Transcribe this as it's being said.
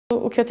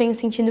o que eu tenho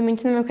sentido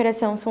muito no meu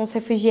coração são os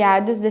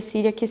refugiados da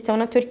Síria que estão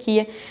na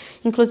Turquia.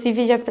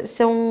 Inclusive, já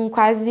são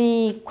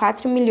quase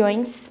 4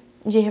 milhões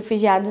de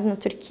refugiados na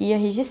Turquia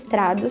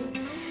registrados.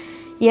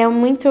 E é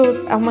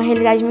uma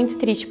realidade muito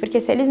triste,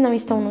 porque se eles não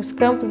estão nos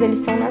campos, eles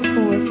estão nas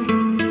ruas.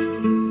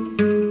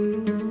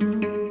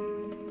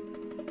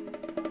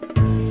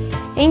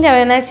 Então,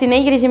 eu nasci na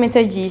Igreja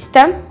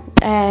Metodista.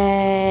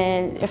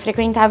 Eu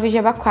frequentava o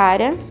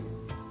Jabaquara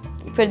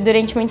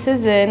durante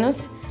muitos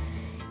anos.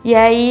 E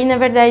aí, na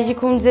verdade,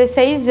 com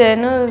 16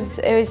 anos,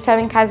 eu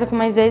estava em casa com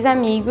mais 2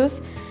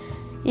 amigos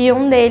e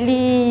um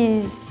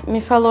deles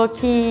me falou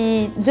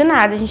que, do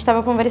nada, a gente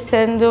estava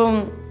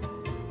conversando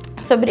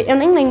sobre... Eu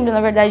nem lembro, na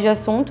verdade, o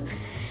assunto.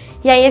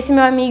 E aí, esse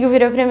meu amigo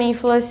virou pra mim e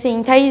falou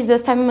assim: Thaís,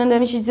 Deus tá me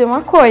mandando te dizer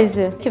uma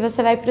coisa, que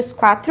você vai pros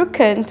 4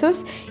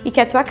 cantos e que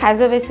a tua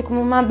casa vai ser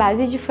como uma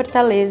base de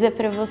fortaleza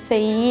pra você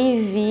ir,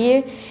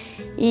 vir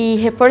e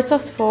repor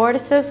suas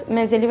forças,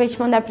 mas ele vai te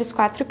mandar pros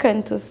 4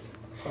 cantos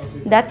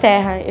da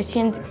terra. Eu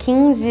tinha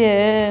 15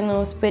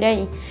 anos, por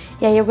aí.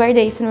 E aí eu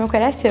guardei isso no meu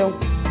coração.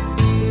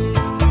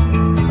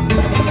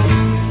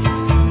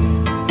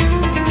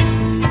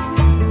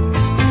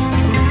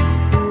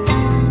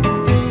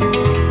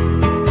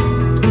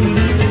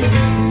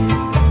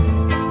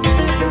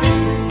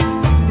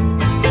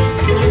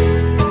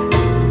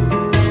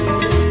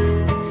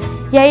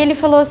 E aí ele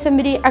falou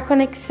sobre a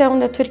conexão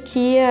da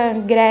Turquia,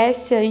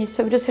 Grécia e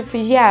sobre os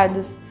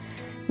refugiados.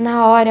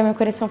 Na hora meu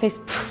coração fez...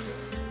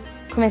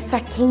 começou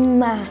a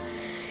queimar.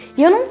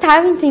 E eu não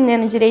tava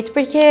entendendo direito,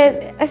 porque,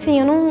 assim,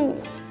 eu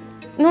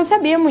não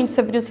sabia muito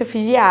sobre os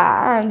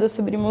refugiados,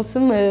 sobre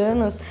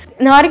muçulmanos.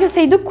 Na hora que eu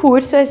saí do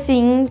curso,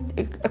 assim,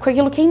 com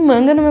aquilo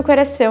queimando no meu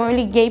coração, eu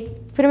liguei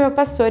pro meu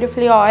pastor, eu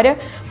falei: ora,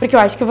 porque eu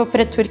acho que eu vou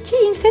pra Turquia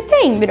em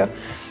setembro.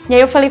 E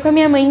aí eu falei com a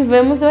minha mãe: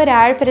 vamos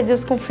orar para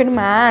Deus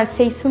confirmar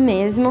se é isso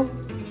mesmo.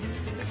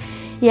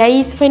 E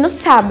aí isso foi no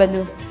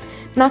sábado.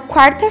 Na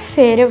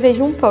quarta-feira eu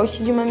vejo um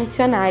post de uma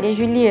missionária,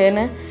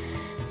 Juliana,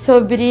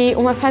 sobre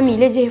uma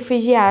família de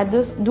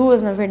refugiados,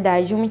 2 na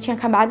verdade. Uma tinha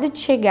acabado de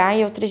chegar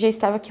e a outra já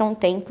estava aqui há um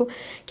tempo,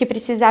 que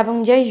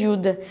precisavam de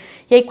ajuda.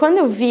 E aí quando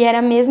eu vi, era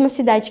a mesma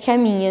cidade que a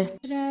minha.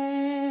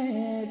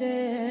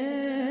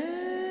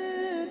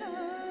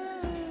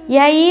 E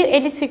aí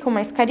eles ficam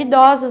mais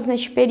caridosos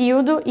neste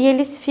período e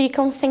eles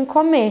ficam sem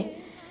comer,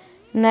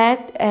 né?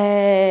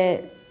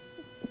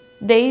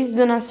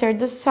 Desde o nascer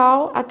do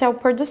sol até o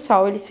pôr do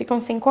sol, eles ficam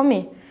sem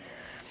comer.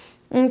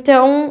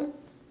 Então,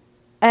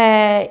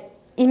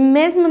 e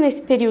mesmo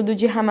nesse período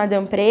de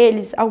Ramadã para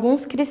eles,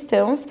 alguns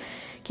cristãos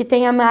que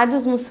têm amado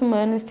os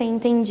muçulmanos, têm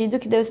entendido o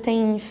que Deus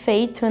tem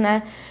feito,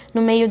 né,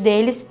 no meio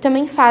deles,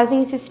 também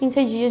fazem esses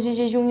 30 dias de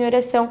jejum e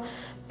oração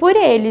por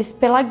eles,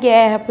 pela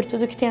guerra, por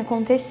tudo que tem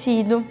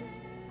acontecido,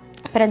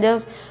 para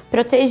Deus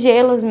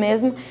protegê-los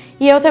mesmo.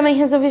 E eu também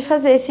resolvi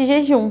fazer esse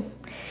jejum.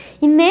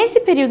 E nesse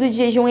período de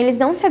jejum, eles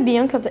não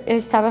sabiam que eu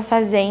estava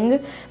fazendo,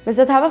 mas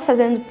eu estava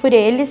fazendo por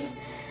eles.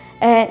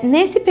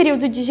 Nesse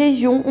período de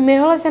jejum, o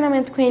meu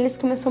relacionamento com eles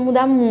começou a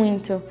mudar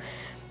muito.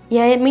 E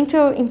é muito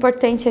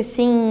importante,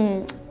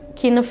 assim,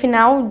 que no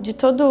final de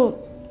todo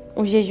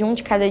o jejum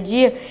de cada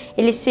dia,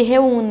 eles se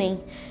reúnem,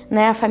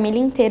 né, a família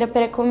inteira,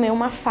 para comer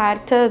uma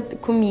farta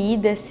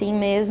comida, assim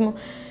mesmo,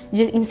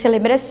 em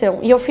celebração.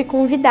 E eu fui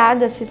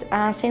convidada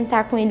a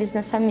sentar com eles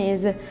nessa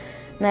mesa,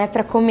 né,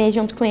 para comer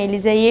junto com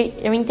eles. Aí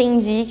eu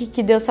entendi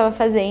que Deus estava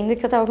fazendo e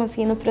que eu estava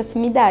conseguindo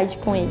proximidade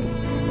com eles.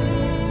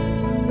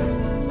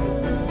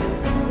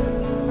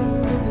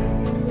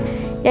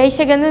 E aí,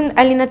 chegando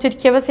ali na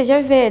Turquia, você já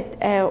vê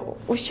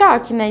o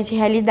choque, né, de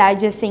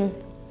realidade, assim.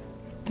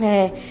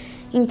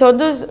 Em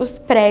todos os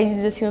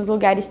prédios, assim, os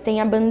lugares,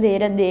 tem a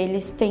bandeira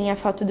deles, tem a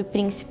foto do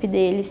príncipe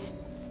deles.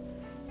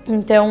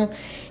 Então,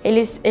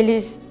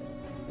 eles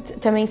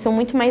também são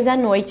muito mais à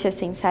noite,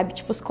 assim, sabe?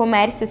 Tipo, os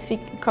comércios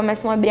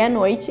começam a abrir à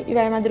noite e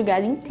vai a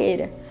madrugada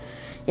inteira.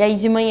 E aí,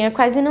 de manhã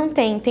quase não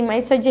tem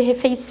mais só de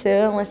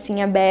refeição,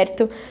 assim,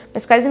 aberto,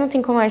 mas quase não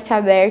tem comércio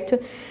aberto.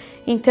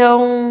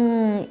 Então,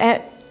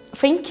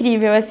 foi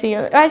incrível, assim.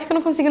 Eu acho que eu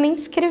não consigo nem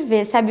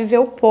descrever, sabe? Ver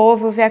o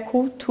povo, ver a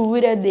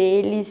cultura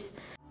deles.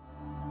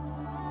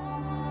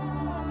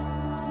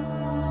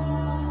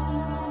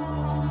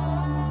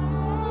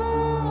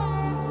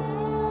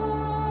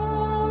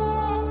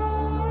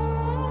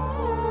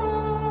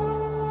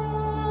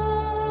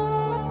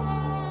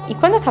 E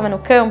quando eu tava no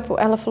campo,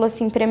 ela falou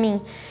assim pra mim,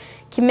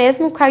 que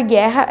mesmo com a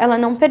guerra, ela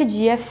não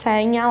perdia a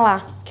fé em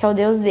Alá, que é o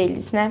Deus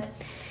deles, né?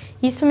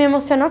 Isso me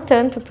emocionou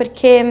tanto,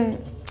 porque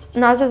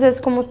nós, às vezes,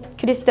 como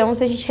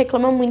cristãos, a gente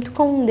reclama muito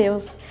com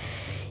Deus.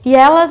 E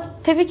ela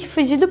teve que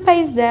fugir do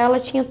país dela,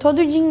 tinha todo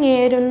o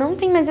dinheiro, não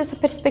tem mais essa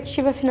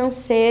perspectiva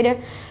financeira,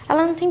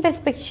 ela não tem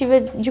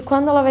perspectiva de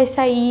quando ela vai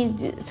sair,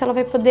 se ela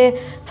vai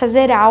poder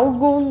fazer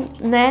algo,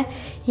 né?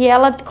 E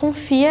ela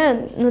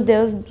confia no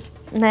Deus,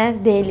 né,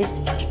 deles.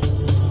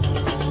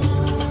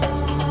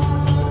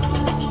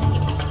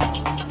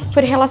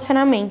 Por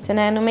relacionamento,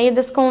 né? No meio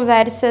das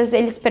conversas,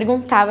 eles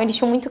perguntavam, eles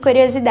tinham muita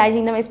curiosidade,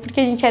 ainda mais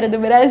porque a gente era do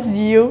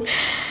Brasil.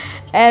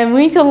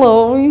 muito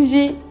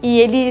longe, e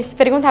eles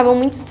perguntavam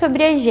muito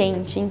sobre a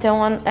gente, então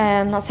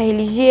a nossa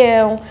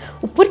religião,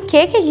 o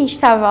porquê que a gente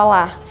estava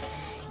lá.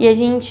 E a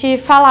gente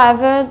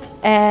falava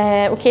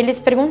o que eles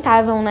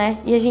perguntavam, né?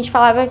 E a gente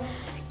falava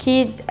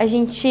que a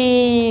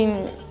gente,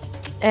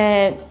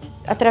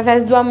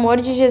 através do amor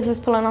de Jesus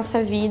pela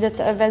nossa vida,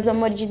 através do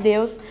amor de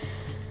Deus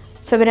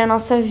sobre a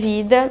nossa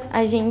vida,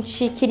 a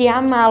gente queria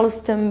amá-los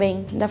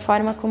também, da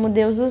forma como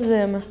Deus os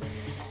ama.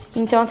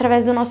 Então,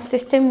 através do nosso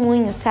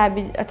testemunho,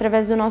 sabe?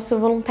 Através do nosso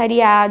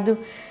voluntariado,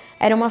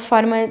 era uma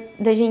forma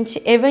da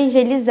gente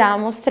evangelizar,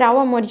 mostrar o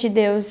amor de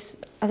Deus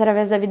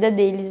através da vida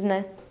deles,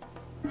 né?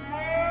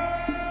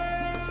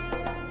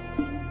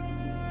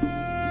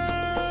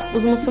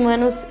 Os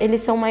muçulmanos,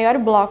 eles são o maior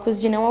bloco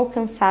de não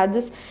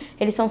alcançados,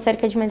 eles são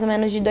cerca de mais ou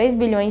menos de 2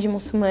 bilhões de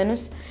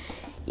muçulmanos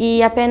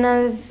e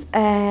apenas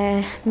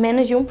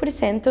menos de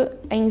 1%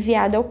 é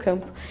enviado ao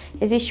campo.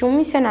 Existe um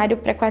missionário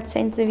para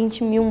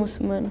 420 mil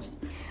muçulmanos.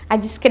 A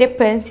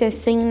discrepância,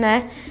 assim,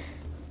 né,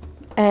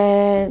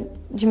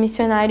 de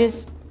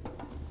missionários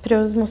para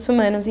os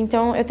muçulmanos.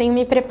 Então, eu tenho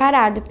me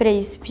preparado para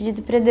isso,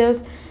 pedido para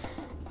Deus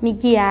me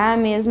guiar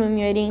mesmo,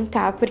 me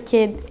orientar,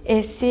 porque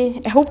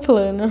esse é o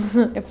plano,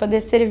 é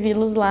poder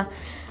servi-los lá.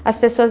 As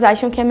pessoas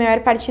acham que a maior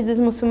parte dos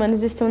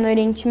muçulmanos estão no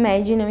Oriente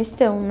Médio e não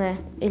estão, né?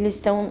 Eles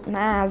estão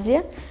na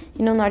Ásia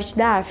e no norte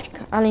da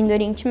África, além do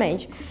Oriente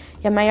Médio.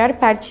 E a maior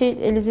parte,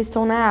 eles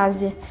estão na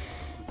Ásia.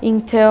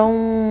 Então,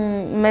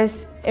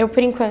 mas eu,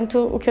 por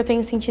enquanto, o que eu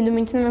tenho sentido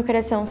muito no meu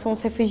coração são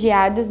os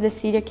refugiados da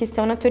Síria que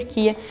estão na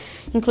Turquia.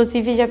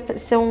 Inclusive, já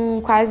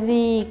são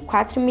quase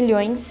 4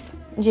 milhões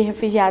de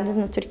refugiados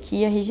na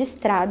Turquia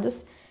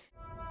registrados.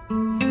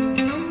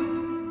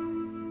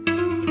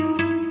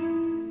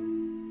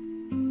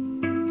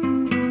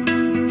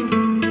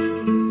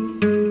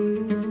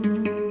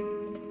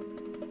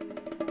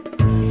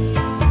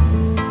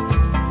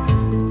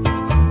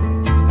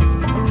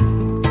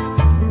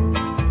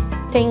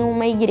 Tem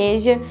uma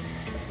igreja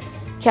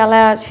que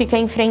ela fica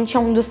em frente a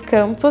um dos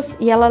campos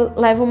e ela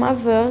leva uma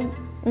van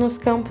nos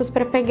campos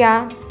para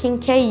pegar quem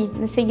quer ir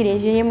nessa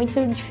igreja. E é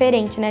muito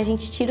diferente, né? A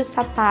gente tira os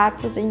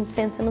sapatos, a gente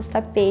senta nos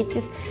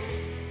tapetes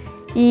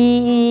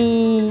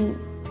e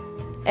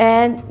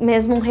é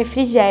mesmo um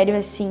refrigério,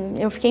 assim.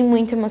 Eu fiquei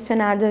muito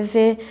emocionada a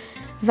ver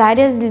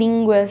várias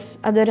línguas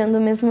adorando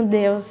o mesmo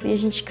Deus e a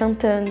gente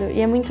cantando.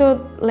 E é muito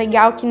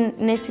legal que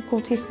nesse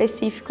culto em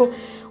específico,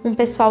 um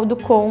pessoal do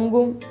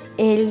Congo,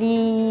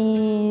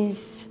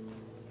 eles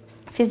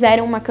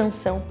fizeram uma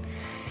canção.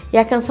 E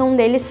a canção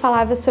deles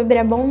falava sobre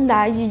a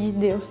bondade de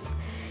Deus.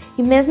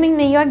 E mesmo em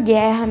meio à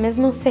guerra,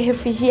 mesmo ser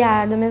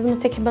refugiado, mesmo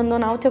ter que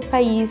abandonar o teu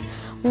país,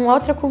 uma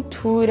outra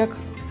cultura,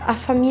 a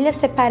família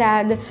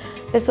separada,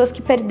 pessoas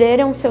que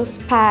perderam seus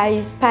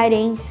pais,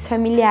 parentes,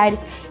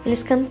 familiares,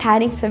 eles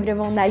cantarem sobre a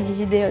bondade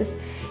de Deus.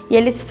 E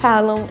eles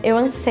falam, eu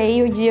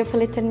anseio o dia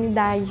pela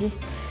eternidade.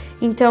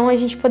 Então a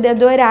gente poder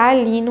adorar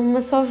ali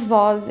numa só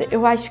voz,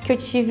 eu acho que eu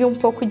tive um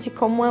pouco de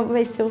como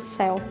vai ser o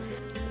céu.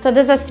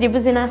 Todas as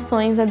tribos e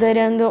nações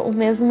adorando o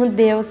mesmo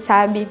Deus,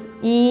 sabe?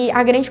 E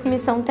a grande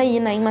comissão tá aí,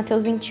 né? Em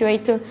Mateus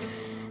 28,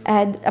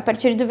 a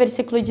partir do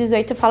versículo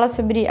 18, fala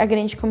sobre a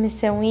grande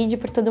comissão. Ide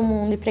por todo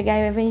mundo e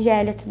pregai o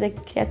evangelho a toda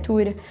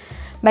criatura,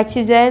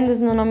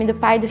 batizando-os no nome do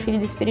Pai, do Filho e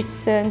do Espírito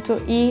Santo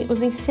e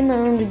os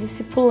ensinando,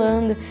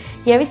 discipulando.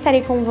 E eu estarei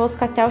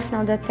convosco até o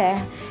final da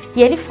terra.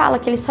 E ele fala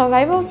que ele só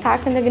vai voltar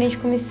quando a grande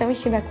comissão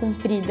estiver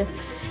cumprida.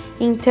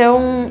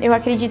 Então, eu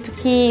acredito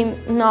que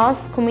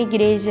nós, como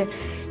igreja,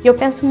 e eu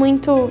penso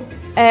muito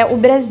o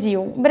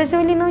Brasil. O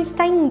Brasil ele não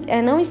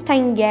está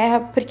em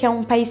guerra porque é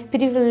um país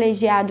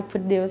privilegiado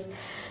por Deus,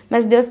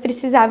 mas Deus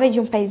precisava de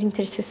um país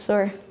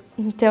intercessor.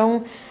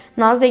 Então,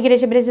 nós da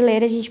Igreja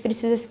Brasileira, a gente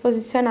precisa se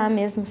posicionar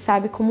mesmo,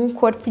 sabe? Como um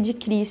corpo de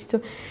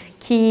Cristo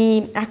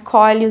que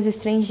acolhe os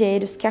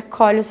estrangeiros, que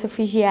acolhe os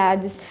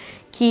refugiados,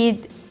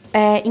 que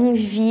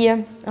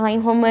envia. Lá em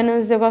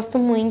Romanos, eu gosto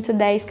muito,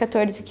 10,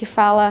 14, que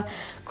fala: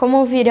 como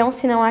ouvirão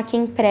se não há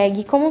quem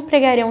pregue? Como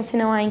pregarão se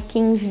não há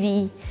quem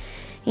envie?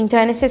 Então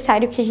é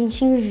necessário que a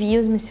gente envie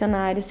os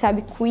missionários,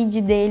 sabe? Cuide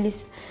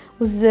deles,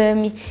 os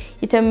ame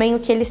e também o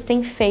que eles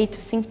têm feito,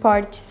 se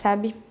importe,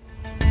 sabe?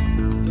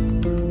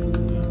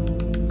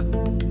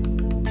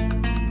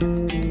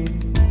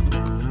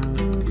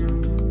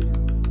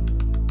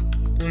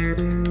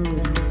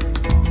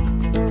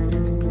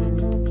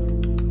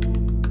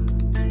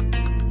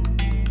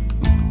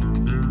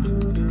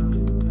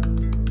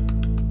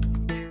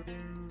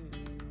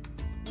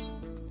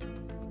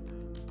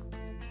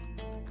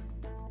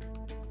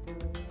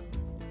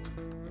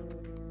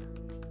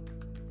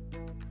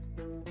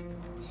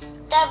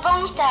 Tá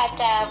bom,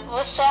 Tata.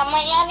 Você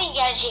amanhã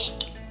liga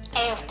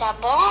eu, tá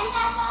bom?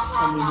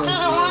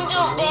 Todo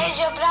mundo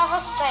beijo pra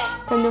você.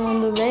 Todo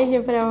mundo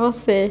beijo pra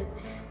você.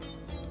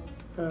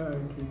 Ai,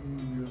 que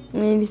lindo.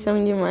 Eles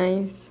são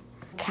demais.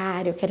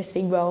 Cara, eu quero ser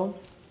igual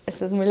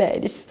essas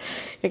mulheres.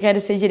 Eu quero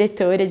ser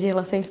diretora de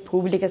relações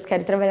públicas,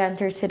 quero trabalhar no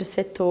terceiro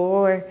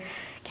setor,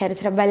 quero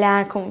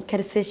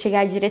chegar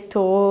a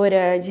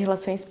diretora de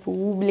relações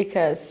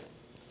públicas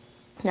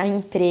na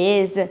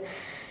empresa.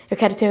 eu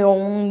quero ter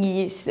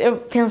ONGs. Eu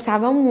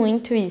pensava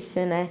muito isso,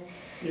 né?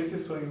 E esses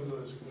sonhos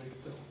hoje, como é que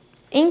estão?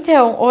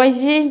 Então,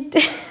 hoje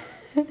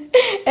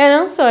eu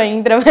não sonho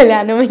em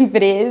trabalhar numa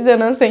empresa, eu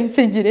não sonho em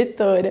ser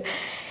diretora.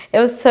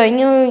 Eu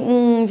sonho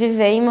em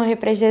viver e morrer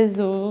para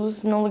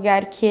Jesus, no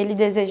lugar que Ele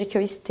deseja que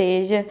eu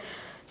esteja,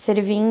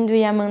 servindo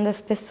e amando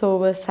as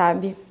pessoas,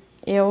 sabe?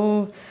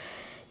 Eu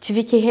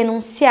tive que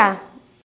renunciar